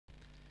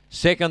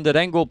Second at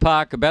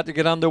Angle-Park, about to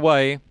get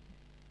underway.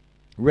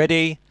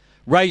 Ready,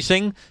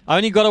 racing,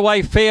 only got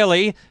away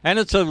fairly, and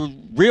it's a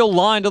real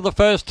line to the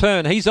first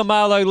turn. He's a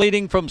Marlowe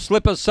leading from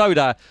Slipper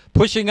Soda.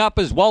 Pushing up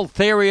is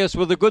Waltherius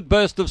with a good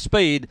burst of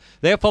speed.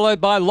 They're followed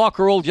by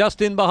Lockerall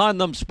just in behind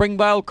them.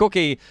 Springvale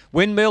Cookie.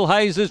 Windmill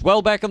Hayes is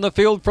well back in the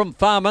field from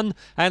Farman.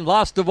 And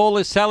last of all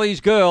is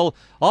Sally's Girl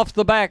off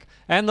the back.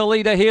 And the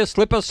leader here,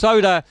 Slipper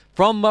Soda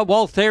from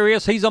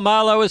Waltherius. He's a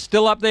Marlowe is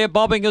still up there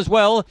bobbing as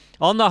well.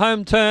 On the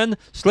home turn,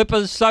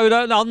 Slipper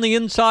Soda on the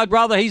inside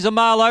rather. He's a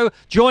Marlowe.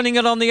 Joining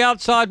it on the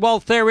outside,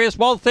 Waltherius.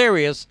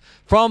 Waltherius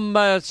from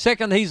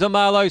second, he's a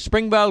Marlowe.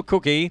 Springvale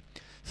Cookie.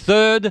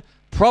 Third,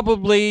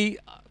 probably,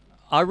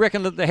 I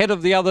reckon at the head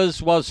of the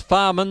others was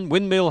Farman,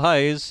 Windmill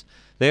Hayes.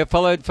 They're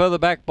followed further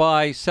back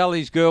by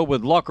Sally's Girl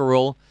with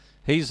Lockerall.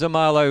 He's a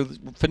Marlowe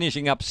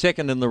finishing up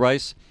second in the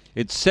race.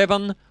 It's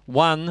 7,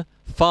 1,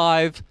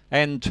 5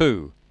 and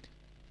 2.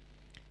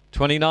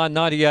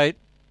 29.98.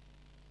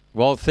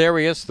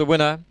 Waltherius, the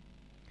winner.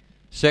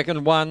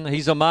 Second one,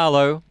 he's a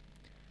Marlowe.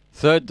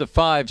 Third to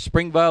 5,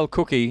 Springvale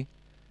Cookie.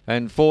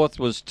 And fourth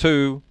was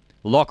 2,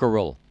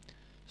 Lockerall.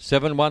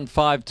 7, 1,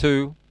 5,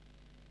 2.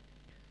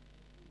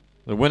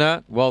 The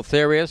winner,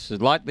 Waltherius,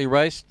 is lightly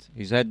raced.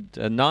 He's had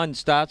 9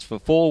 starts for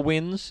 4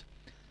 wins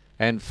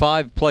and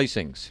 5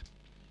 placings.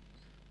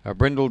 A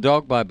Brindle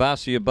Dog by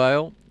Barcia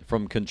Bale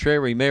from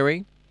Contrary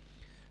Mary.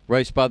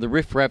 Raced by the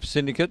Riff Raff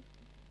Syndicate.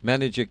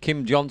 Manager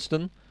Kim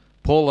Johnston.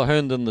 Paula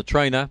Herndon, the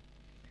trainer.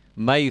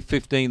 May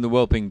 15, the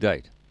whelping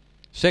date.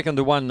 Second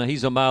to 1,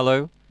 he's a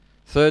Marlowe.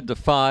 Third to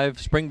 5,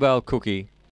 Springvale Cookie.